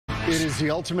It is the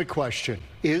ultimate question.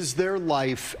 Is there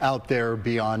life out there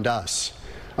beyond us?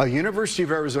 A University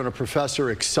of Arizona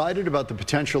professor excited about the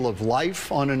potential of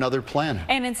life on another planet.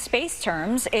 And in space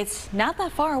terms, it's not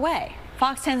that far away.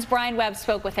 Fox 10's Brian Webb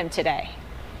spoke with him today.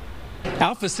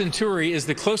 Alpha Centauri is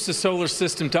the closest solar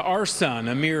system to our sun,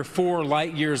 a mere 4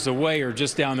 light years away or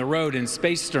just down the road in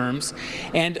space terms.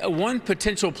 And one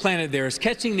potential planet there is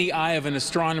catching the eye of an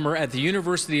astronomer at the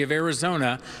University of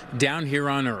Arizona down here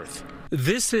on Earth.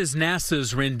 This is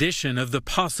NASA's rendition of the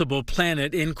possible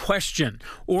planet in question,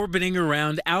 orbiting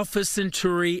around Alpha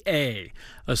Centauri A,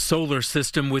 a solar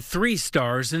system with 3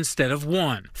 stars instead of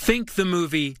 1. Think the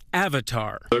movie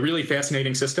Avatar. A really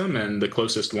fascinating system and the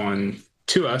closest one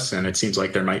to us, and it seems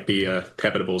like there might be a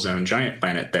habitable zone giant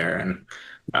planet there.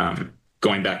 And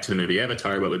going back to the movie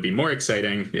Avatar, what would be more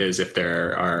exciting is if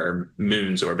there are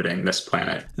moons orbiting this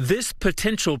planet. This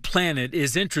potential planet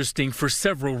is interesting for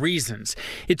several reasons.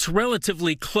 It's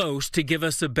relatively close to give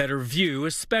us a better view,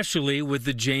 especially with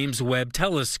the James Webb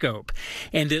telescope.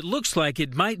 And it looks like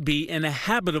it might be in a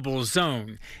habitable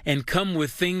zone and come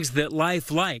with things that life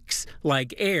likes,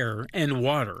 like air and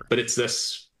water. But it's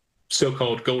this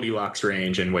so-called Goldilocks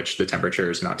range in which the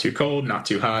temperature is not too cold, not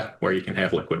too hot, where you can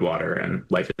have liquid water and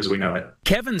life as we know it.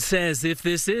 Kevin says if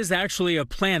this is actually a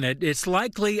planet, it's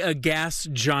likely a gas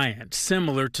giant,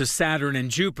 similar to Saturn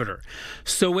and Jupiter.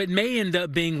 So it may end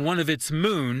up being one of its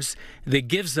moons that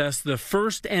gives us the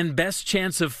first and best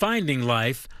chance of finding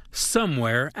life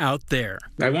somewhere out there.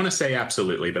 I want to say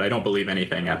absolutely, but I don't believe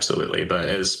anything absolutely. But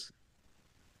as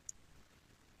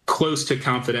close to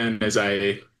confident as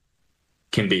I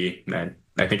can be,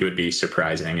 I think it would be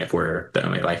surprising if we're the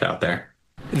only life out there.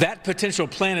 That potential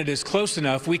planet is close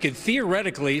enough we could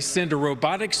theoretically send a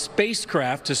robotic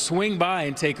spacecraft to swing by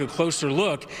and take a closer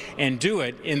look, and do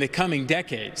it in the coming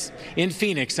decades. In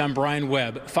Phoenix, I'm Brian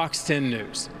Webb, Fox 10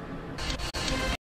 News.